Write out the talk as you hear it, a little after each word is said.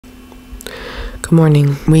Good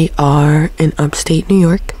morning. We are in upstate New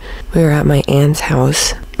York. We are at my aunt's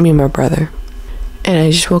house, me and my brother. And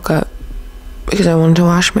I just woke up because I wanted to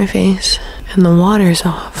wash my face and the water's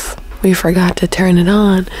off. We forgot to turn it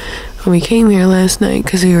on when we came here last night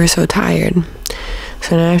because we were so tired.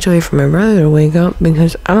 So now I have to wait for my brother to wake up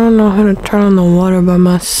because I don't know how to turn on the water by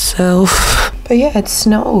myself. But yeah, it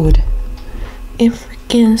snowed. It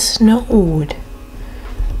freaking snowed.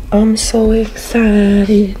 I'm so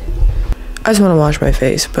excited. I just want to wash my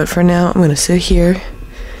face, but for now I'm gonna sit here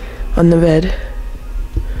on the bed.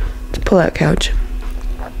 It's a pull-out couch.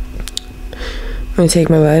 I'm gonna take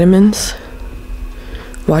my vitamins,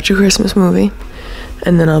 watch a Christmas movie,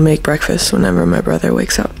 and then I'll make breakfast whenever my brother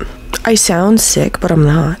wakes up. I sound sick, but I'm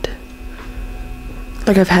not.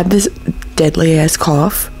 Like, I've had this deadly ass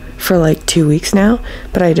cough for like 2 weeks now,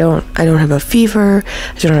 but I don't have a fever,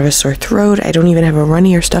 I don't have a sore throat, I don't even have a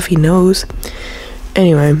runny or stuffy nose.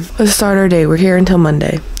 Anyway, let's start our day. We're here until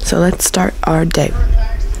Monday, so let's start our day.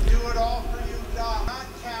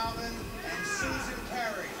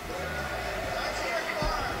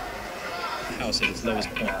 House at its lowest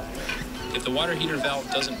point. If the water heater valve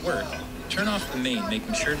doesn't work, turn off the main,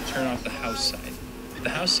 making sure to turn off the house side.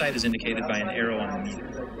 The house side is indicated by an arrow on the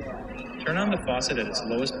meter. Turn on the faucet at its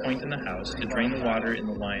lowest point in the house to drain the water in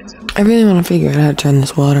the lines. I really want to figure out how to turn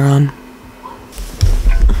this water on.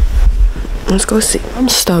 Let's go see. I'm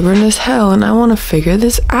stubborn as hell and I want to figure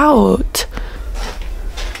this out.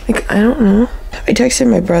 Like, I don't know. I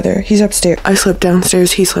texted my brother. He's upstairs. I slept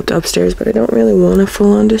downstairs. He slept upstairs, but I don't really want to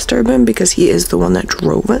full on disturb him because he is the one that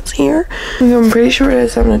drove us here. I'm pretty sure it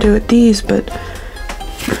has something to do with these, but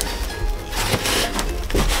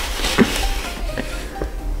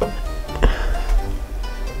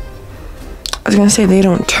I was gonna say they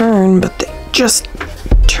don't turn, but they just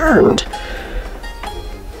turned.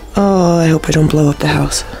 Oh, I hope I don't blow up the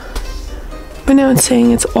house. But now it's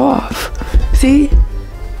saying it's off. See?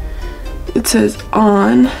 It says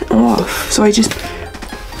on, off. So I just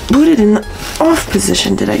put it in the off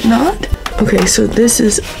position, did I not? Okay, so this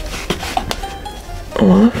is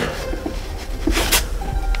off.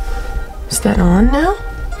 Is that on now?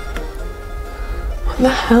 What the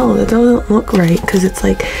hell? That doesn't look right because it's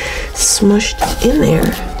like smushed in there.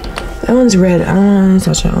 That one's red. I don't want to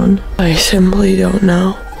touch that one. I simply don't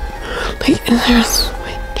know. Like, is there a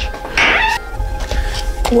switch?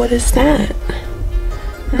 What is that?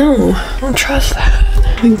 No, I don't trust that.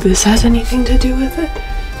 I think this has anything to do with it.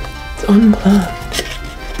 It's unplugged.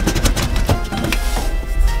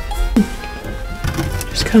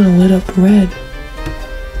 Just kind of lit up red.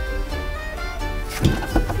 Did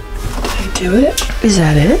I do it? Is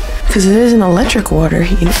that it? Because it is an electric water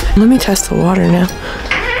heater. Let me test the water now.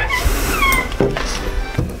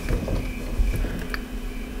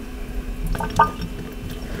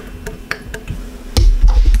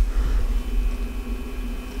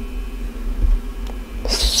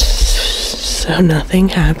 So nothing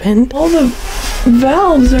happened. All the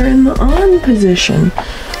valves are in the on position.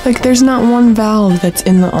 Like, there's not one valve that's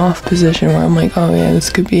in the off position where I'm like, oh yeah, this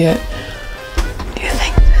could be it. Do you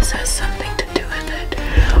think this has something to do with it?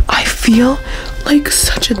 I feel like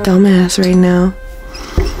such a dumbass right now.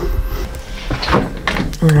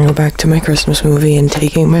 I'm gonna go back to my Christmas movie and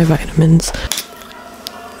taking my vitamins.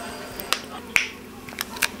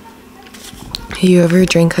 You ever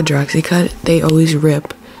drink Hydroxycut? They always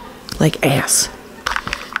rip like ass.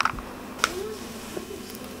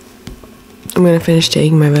 I'm gonna finish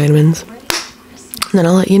taking my vitamins and then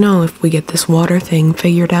I'll let you know if we get this water thing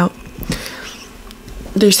figured out.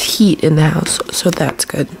 There's heat in the house, so that's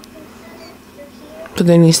good. But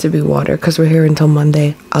there needs to be water because we're here until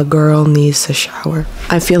Monday. A girl needs to shower.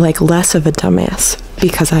 I feel like less of a dumbass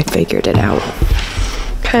because I figured it out.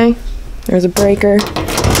 Okay, there's a breaker.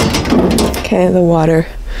 Okay, the water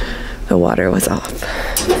was off.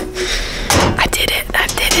 I did it.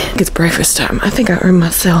 It's breakfast time. I think I earned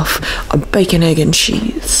myself a bacon, egg, and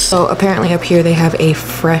cheese. So apparently up here they have a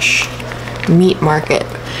fresh meat market.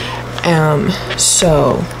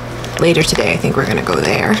 So later today I think we're gonna go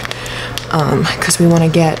there. Because we want to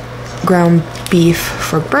get ground beef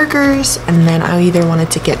for burgers, and then I either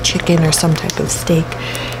wanted to get chicken or some type of steak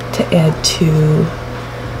to add to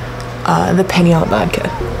the Peniel vodka.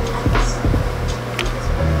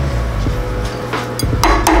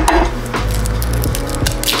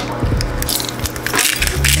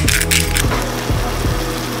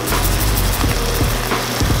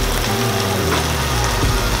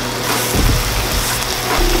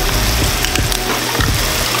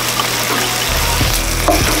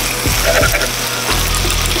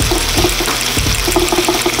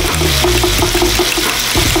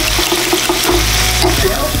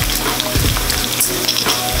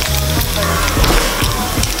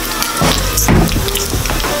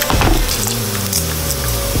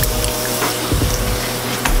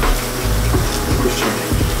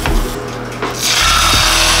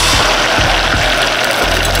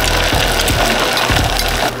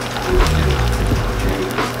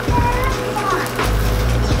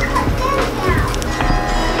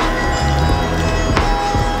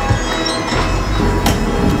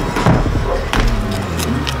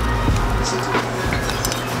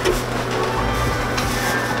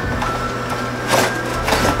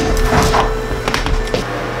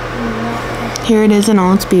 Here it is in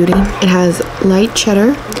all its beauty. It has light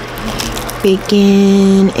cheddar,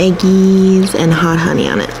 bacon, eggies, and hot honey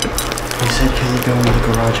on it. He said, can you go into the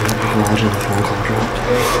garage? I have the garage and the phone call dropped.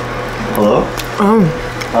 Hello? Oh.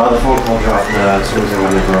 The phone call dropped as soon as I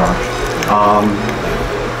went in the garage.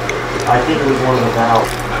 I think it was one of the valves.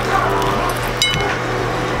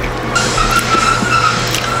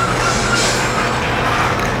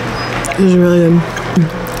 This is really good.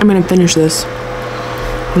 I'm gonna finish this.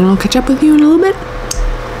 And I'll catch up with you in a little bit.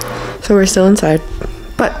 So we're still inside.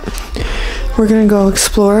 But we're gonna go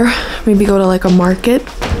explore. Maybe go to like a market.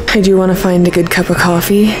 I do want to find a good cup of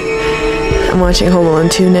coffee. I'm watching Home Alone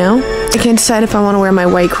 2 now. I can't decide if I want to wear my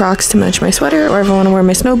white Crocs to match my sweater or if I want to wear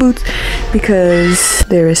my snow boots because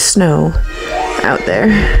there is snow out there.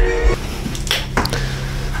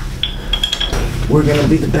 We're gonna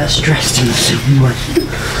be the best dressed in the supermarket.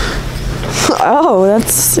 Oh,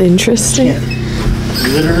 that's interesting. Yeah.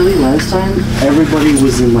 Literally last time, everybody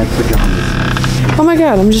was in like pajamas. Oh my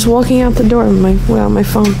god, I'm just walking out the door without my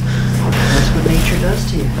phone. That's what nature does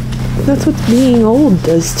to you. That's what being old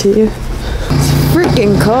does to you. It's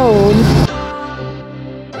freaking cold.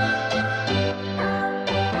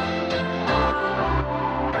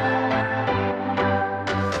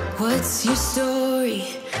 What's your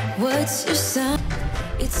story? What's your sound?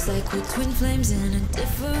 It's like we're twin flames in a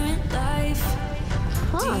different life.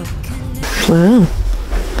 Wow.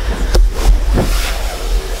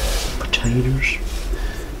 Potatoes.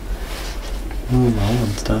 Oh,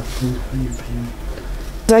 and stuff.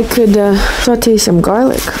 I could saute some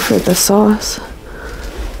garlic for the sauce.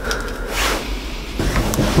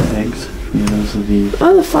 Eggs. Yeah, those would be.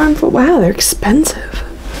 Oh, the farm food. Wow, they're expensive.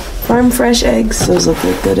 Farm fresh eggs. Those look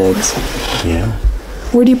like good eggs. Yeah.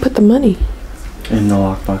 Where do you put the money? In the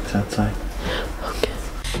lockbox outside. Okay.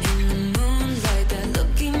 In the moonlight, that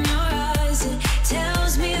look in your eyes, it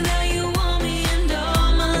tells me that you want me and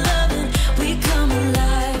all my loving. We come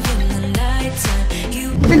alive in the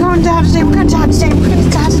nighttime. We're going down today, we're going down today, we're going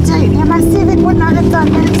down today. Am I Civic would not have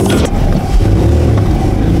done this?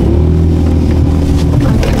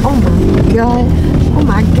 Oh my god. Oh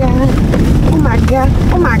my god. Oh my god.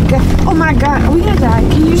 Oh my god. Oh my god. Are we gonna die?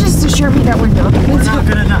 Can you just assure me that we're not? We're not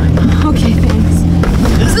gonna die. Okay, thanks.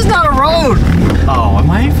 This is not a road! Oh, am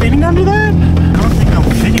I fitting under that? I don't think I'm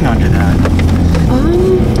fitting under that.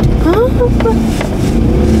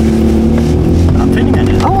 I'm fitting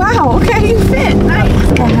under that. Oh wow, okay, you fit.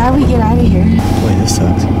 Nice. Okay, how do we get out of here? Wait, this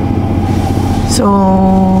sucks. So,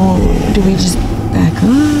 do we just back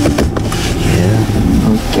up? Yeah.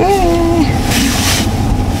 Okay.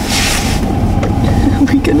 Are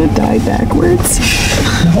we gonna die backwards?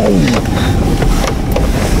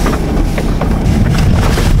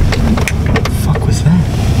 Fuck was that?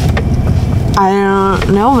 I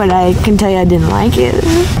don't know, but I can tell you I didn't like it.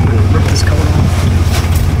 Rip this coat off.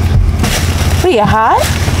 What, are you hot?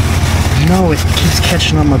 No, it keeps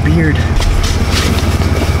catching on my beard.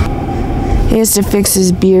 He has to fix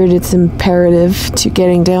his beard. It's imperative to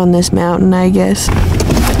getting down this mountain, I guess.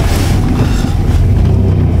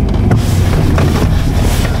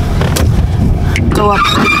 Go up.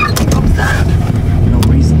 No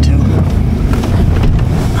reason to.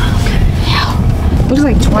 Looks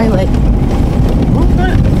like Twilight.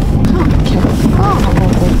 Okay. Oh,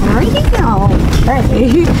 there you go.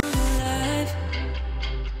 Hey. alive.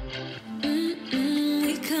 We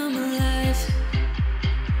come alive.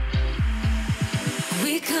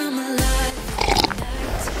 We come alive.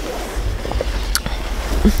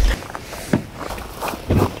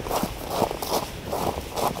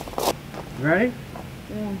 Ready?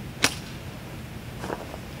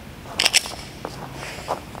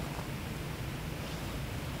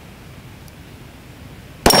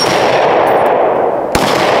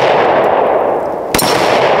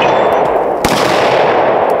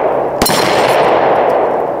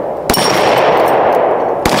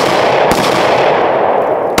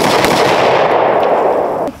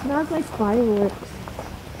 It smells like fireworks.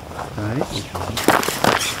 Right.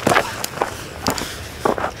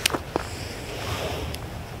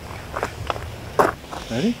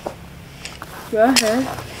 Ready? Go ahead.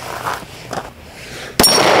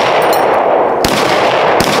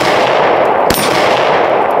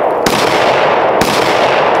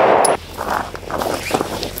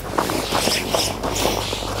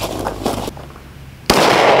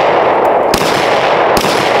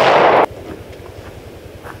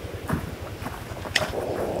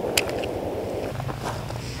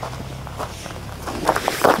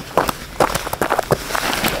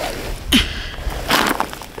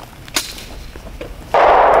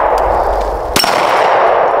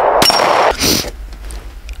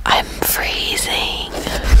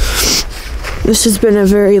 This has been a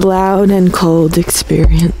very loud and cold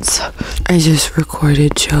experience. I just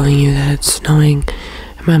recorded showing you that it's snowing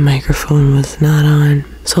and my microphone was not on.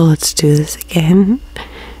 So let's do this again.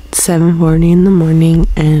 It's 7:40 in the morning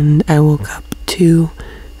and I woke up to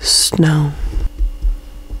snow.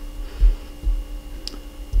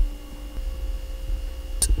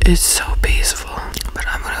 It's so peaceful, but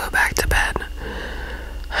I'm gonna go back to bed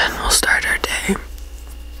and we'll start our day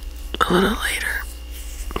a little later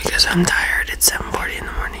because I'm tired. It's 7:40 in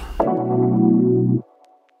the morning.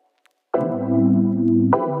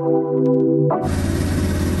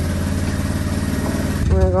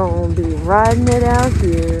 We're gonna be riding it out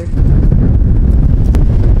here.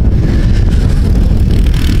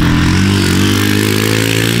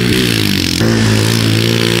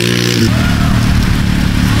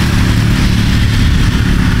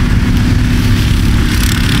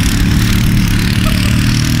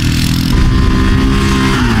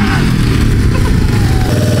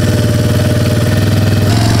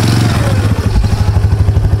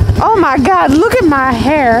 Oh my God, look at my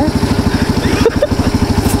hair.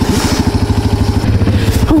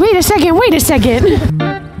 Wait a second, wait a second.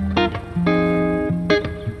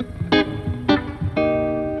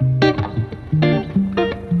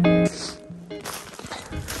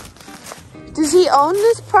 Does he own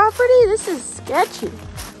this property? This is sketchy.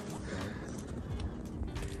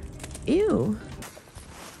 Ew.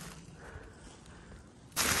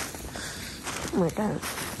 Oh my God,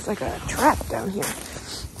 it's like a trap down here.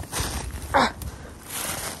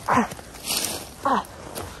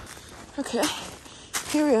 Okay,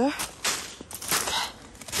 here we are. Okay.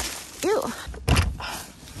 Ew.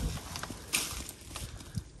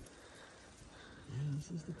 Yeah,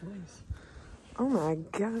 this is the place. Oh my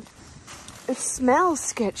God. It smells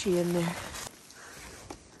sketchy in there.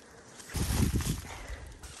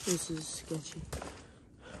 This is sketchy.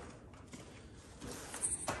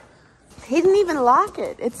 He didn't even lock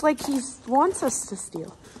it. It's like he wants us to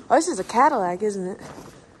steal. Oh, this is a Cadillac, isn't it?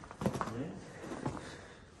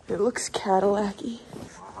 It looks Cadillac-y.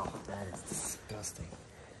 Wow, that is disgusting.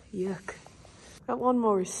 Yuck. That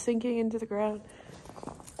lawnmower is sinking into the ground.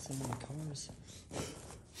 So many cars.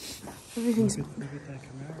 Everything's... Look at that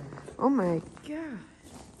Camaro. Oh my God.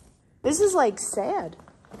 This is like sad.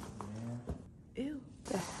 Yeah. Ew.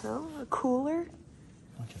 The hell? A cooler?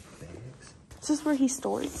 Bunch of bags. Is this where he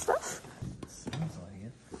stored stuff? Sounds like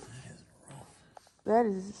it. That is rough. That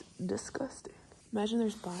is disgusting. Imagine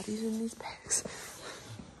there's bodies in these bags.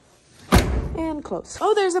 And close.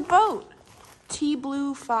 Oh, there's a boat.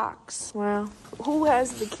 T-Blue Fox. Wow. Who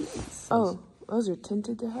has the keys? Oh, those are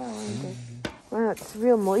tinted to hell, aren't they? Wow, it's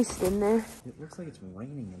real moist in there. It looks like it's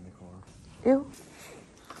raining in the car. Ew.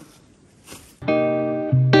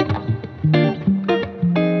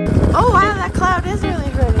 Oh, wow, that cloud is really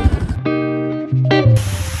pretty.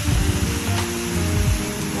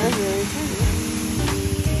 That's really pretty.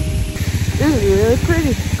 This is really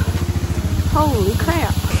pretty. Holy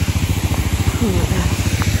crap. Oh my God.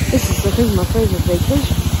 This is, I think, my favorite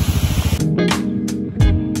vacation.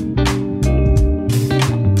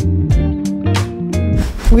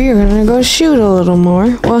 We are gonna go shoot a little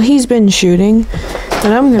more. Well, he's been shooting,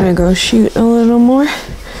 but I'm gonna go shoot a little more.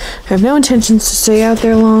 I have no intentions to stay out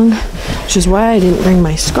there long, which is why I didn't bring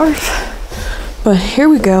my scarf. But here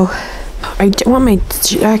we go. I want my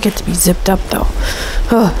jacket to be zipped up though.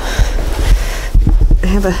 Oh. I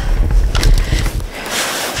have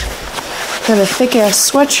a thick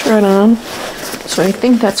ass sweatshirt on, so I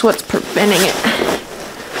think that's what's preventing it.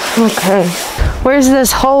 Okay. Where's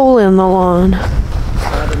this hole in the lawn?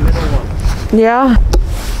 The middle one. Yeah.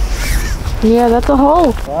 Yeah, that's a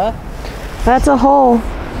hole. What? That's a hole.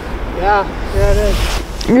 Yeah, it is.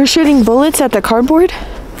 You're shooting bullets at the cardboard?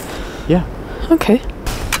 Yeah. Okay.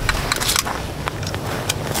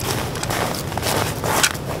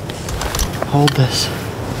 Hold this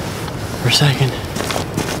for a second.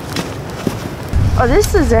 Oh,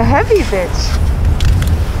 this is a heavy bitch.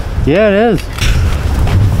 Yeah, it is.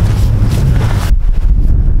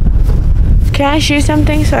 Can I shoot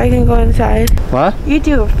something so I can go inside? What? You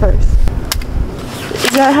do it first.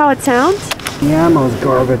 Is that how it sounds? The ammo's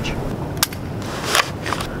garbage.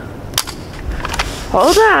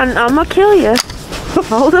 Hold on, I'm gonna kill you.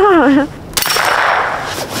 Hold on.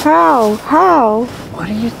 How? How? What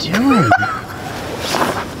are you doing?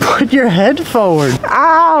 Put your head forward.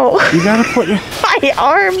 Ow! You gotta put your... My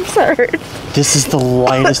arms hurt. This is the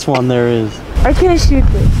lightest one there is. I can't shoot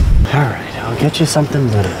this. Alright, I'll get you something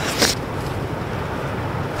better.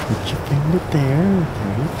 Put your finger there.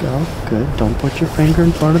 There you go. Good. Don't put your finger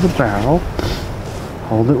in front of the barrel.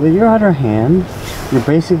 Hold it with your other hand. You're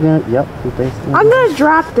basically gonna... Yep, you're basically... I'm gonna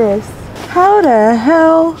drop this. How the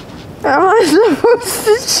hell am I supposed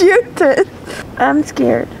to shoot it? I'm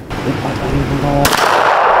scared. There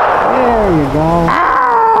you go.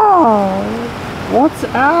 Ow! What's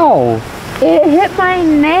ow? It hit my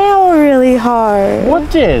nail really hard. What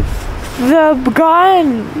did? The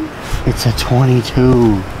gun. It's a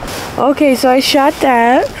 22. Okay, so I shot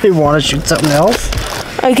that. You want to shoot something else?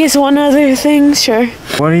 I guess one other thing, sure.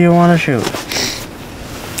 What do you want to shoot?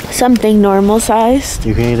 Something normal sized.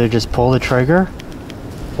 You can either just pull the trigger,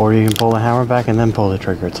 or you can pull the hammer back and then pull the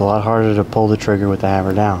trigger. It's a lot harder to pull the trigger with the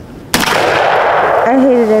hammer down. I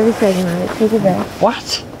hated every second of it. Take it back.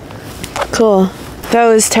 What? Cool. That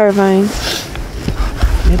was terrifying.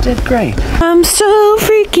 You did great. I'm so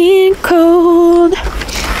freaking cold.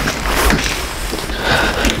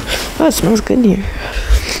 Oh, it smells good in here.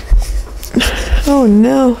 Oh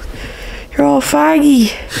no, you're all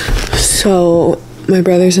foggy. So my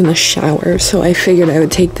brother's in the shower, so I figured I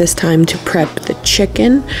would take this time to prep the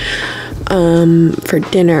chicken for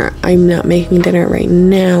dinner. I'm not making dinner right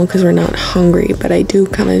now because we're not hungry, but I do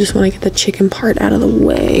kind of just want to get the chicken part out of the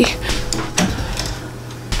way.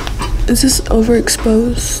 Is this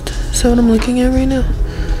overexposed? Is that what I'm looking at right now?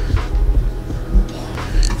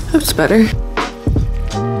 That's better.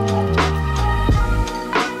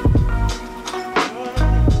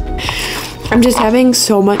 I'm just having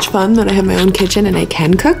so much fun that I have my own kitchen and I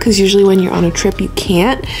can cook, because usually when you're on a trip you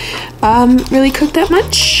can't really cook that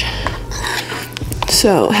much.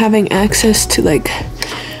 So having access to like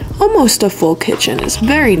almost a full kitchen is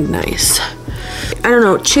very nice. I don't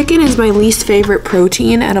know, chicken is my least favorite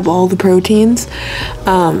protein out of all the proteins.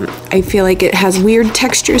 I feel like it has weird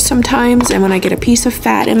textures sometimes, and when I get a piece of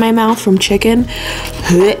fat in my mouth from chicken,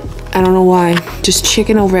 I don't know why, just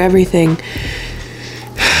chicken over everything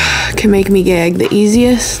can make me gag the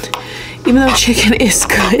easiest, even though chicken is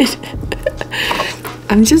good.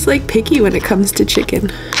 I'm just like picky when it comes to chicken.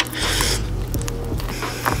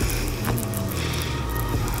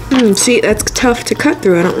 See, that's tough to cut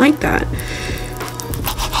through. I don't like that.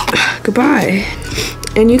 Goodbye.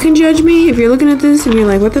 And you can judge me if you're looking at this and you're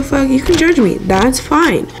like, what the fuck? You can judge me. That's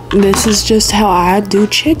fine. This is just how I do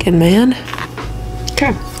chicken, man.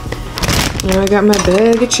 Okay. Now I got my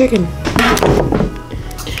bag of chicken.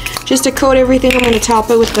 Just to coat everything, I'm going to top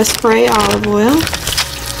it with the spray olive oil.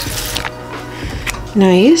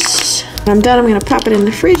 Nice. When I'm done, I'm going to pop it in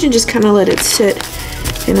the fridge and just kind of let it sit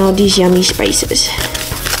in all these yummy spices.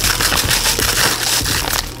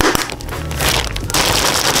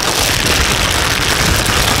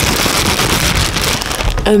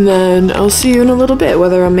 And then I'll see you in a little bit,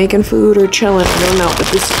 whether I'm making food or chilling. I don't know, but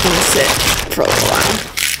this is going to sit for a little while.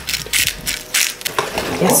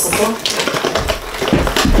 Yes.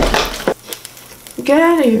 Get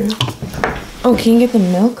out of here. Oh, can you get the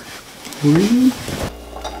milk?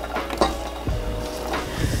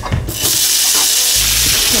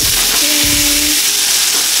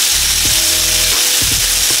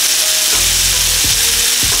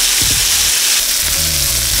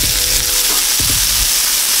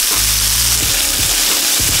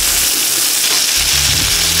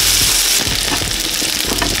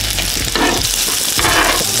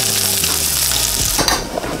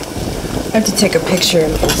 I have to take a picture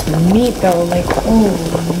of this meat though, like, oh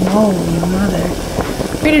moly mother.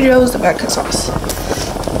 Trader Joe's vodka sauce.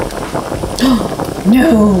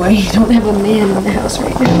 No, I don't have a man in the house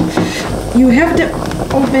right now. You have to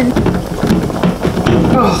open.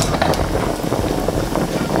 Oh,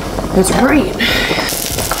 that's right.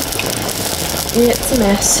 It's a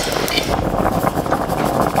mess.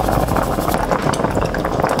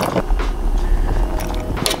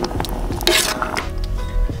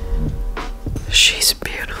 She's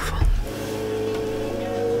beautiful.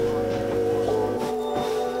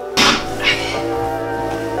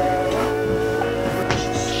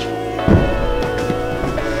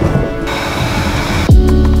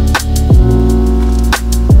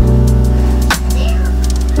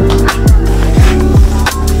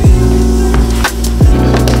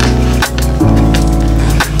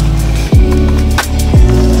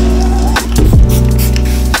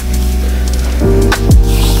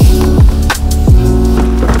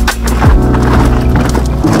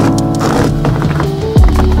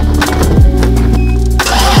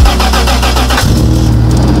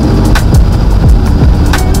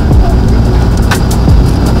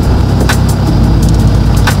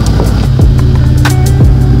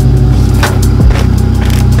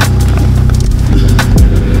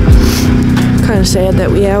 Sad that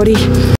we outie.